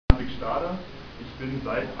Patrick Stader. Ich bin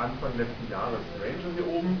seit Anfang letzten Jahres Ranger hier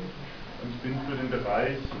oben und ich bin für den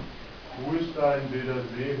Bereich Ruhestein, Wilder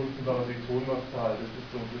See, Hutzenbacher See, Tonbachtal, das ist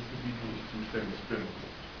so das Gebiet, wo ich zuständig bin.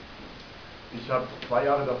 Ich habe 2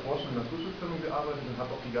 Jahre davor schon in der Naturschutzsendung gearbeitet und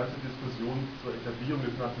habe auch die ganze Diskussion zur Etablierung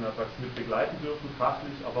des Nationalparks mit begleiten dürfen,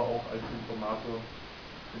 fachlich, aber auch als Informator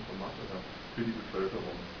für die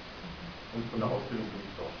Bevölkerung. Und von der Ausbildung bin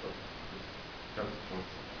ich auch schon. Ganz kurz.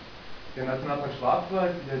 Der Nationalpark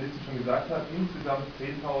Schwarzwald, wie Herr Litze schon gesagt hat, insgesamt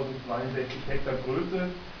 10.062 Hektar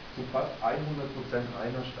Größe, zu fast 100%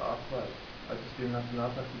 reiner Staatswald. Als ich den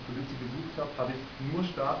Nationalpark die Kulisse besucht habe, habe ich nur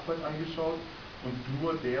Staatswald angeschaut und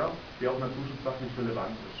nur der auch naturschutzsachlich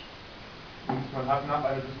relevant ist. Und man hat nach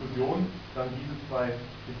einer Diskussion dann diese 2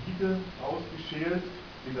 Gebiete ausgeschält.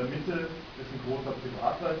 In der Mitte ist ein großer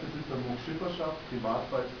Privatwaldbesitzer, Hochschifferschaft,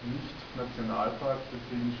 Privatwald nicht Nationalpark,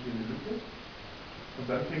 deswegen steht eine Lücke. Und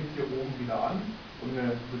dann fängt es hier oben wieder an. Und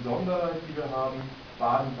eine Besonderheit, die wir haben,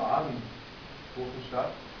 Baden-Baden, große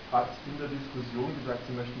Stadt, hat in der Diskussion gesagt,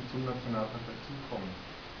 sie möchten zum Nationalpark dazukommen.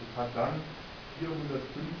 Das hat dann 450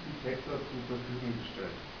 Hektar zur Verfügung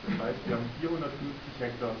gestellt. Das heißt, wir haben 450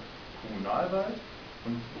 Hektar Kommunalwald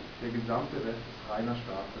und der gesamte Rest ist reiner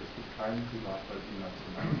Staatswald. Es gibt keinen Privatwald im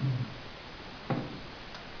Nationalpark.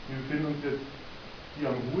 Wir befinden uns jetzt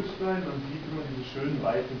hier am Ruhestein. Man sieht immer diese schönen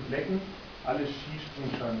weißen Flecken. Alle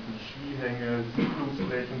Skisprungschanzen, Skihänge,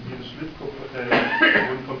 Siedlungsflächen, jedes Schlitzkopfhotel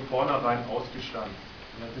wurden von vornherein ausgestanzt.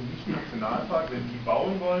 Das ist nicht Nationalpark. Wenn Sie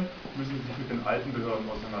bauen wollen, müssen Sie sich mit den alten Behörden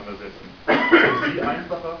auseinandersetzen. Das ist für Sie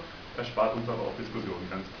einfacher, erspart uns aber auch Diskussionen,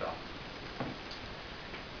 ganz klar.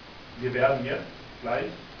 Wir werden jetzt gleich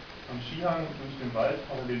am Skihang durch den Wald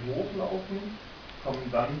parallel hochlaufen, kommen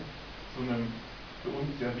dann zu einem für uns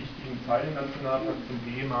sehr wichtigen Teil im Nationalpark, zum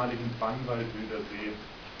ehemaligen Bannwald Wilder See.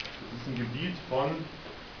 Das ist ein Gebiet von,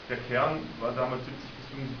 der Kern war damals 70 bis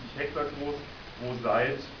 75 Hektar groß, wo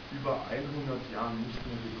seit über 100 Jahren nicht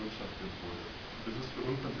mehr bewirtschaftet wurde. Das ist für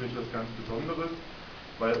uns natürlich was ganz Besonderes,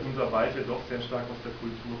 weil unser Wald ja doch sehr stark aus der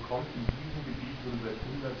Kultur kommt. In diesem Gebiet wurde seit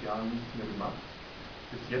 100 Jahren nichts mehr gemacht.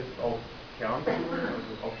 Bis jetzt auch Kernzonen,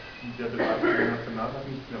 also auch der Bereich der Nationalpark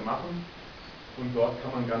nichts mehr machen. Und dort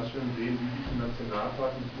kann man ganz schön sehen, wie sich ein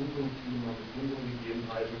Nationalpark mit unserem Klima, mit unseren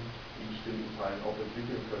Gegebenheiten in bestimmten Teilen auch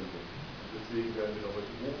entwickeln könnte. Und deswegen werden wir da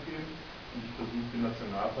heute hochgehen und ich versuche den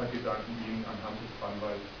Nationalparkgedanken Ihnen anhand des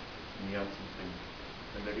Bannwalds näher zu bringen.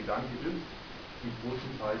 Denn der Gedanke ist, einen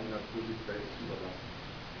großen Teil die Natur sich selbst zu überlassen.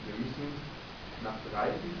 Wir müssen nach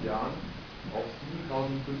 30 Jahren auf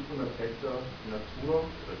 7.500 Hektar Natur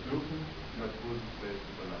oder dürfen die Natur sich selbst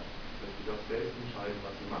überlassen. Das heißt, sie darf selbst entscheiden,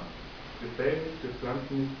 was sie macht. Wir fällen nicht, wir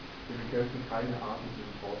pflanzen nicht, wir bekämpfen keine Arten, die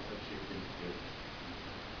den Forstwald schädlich sind.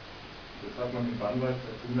 Das hat man im Bannwald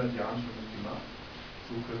seit 100 Jahren schon nicht gemacht.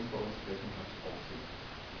 So können es bei uns flächenhaft auch sehen.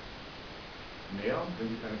 Mehr,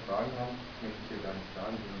 wenn Sie keine Fragen haben, möchte ich hier gar nicht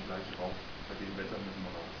sagen, sondern gleich raus. Bei dem Wetter müssen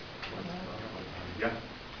wir raus. Ja.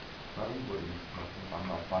 Warum wurde nicht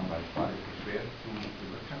Bannwald? War es schwer zu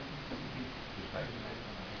bewirtschaften?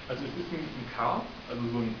 Also es ist ein Kar, also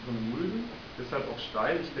so eine Mulde, deshalb auch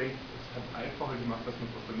steil. Ich denke, es hat einfacher gemacht, dass man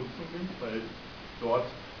es aus der Nutzung nimmt, weil dort,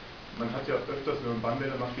 man hat ja öfters, wenn man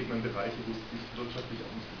Bannwälder macht, geht man in Bereiche, wo es sich wirtschaftlich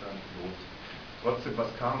auch nicht so gar nicht lohnt. Trotzdem,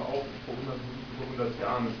 was kam auf vor über 100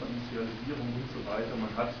 Jahren, das war Industrialisierung und so weiter,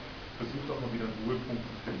 man hat versucht auch mal wieder einen Ruhepunkt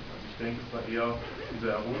zu finden. Also ich denke, es war eher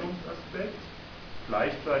dieser Erholungsaspekt.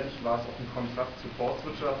 Gleichzeitig war es auch ein Kontrast zur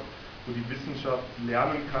Forstwirtschaft, wo die Wissenschaft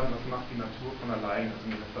lernen kann, was macht die Natur von allein, also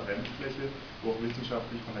eine Referenzfläche, wo auch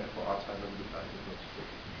wissenschaftlich von der FOA teilweise begleitet wird.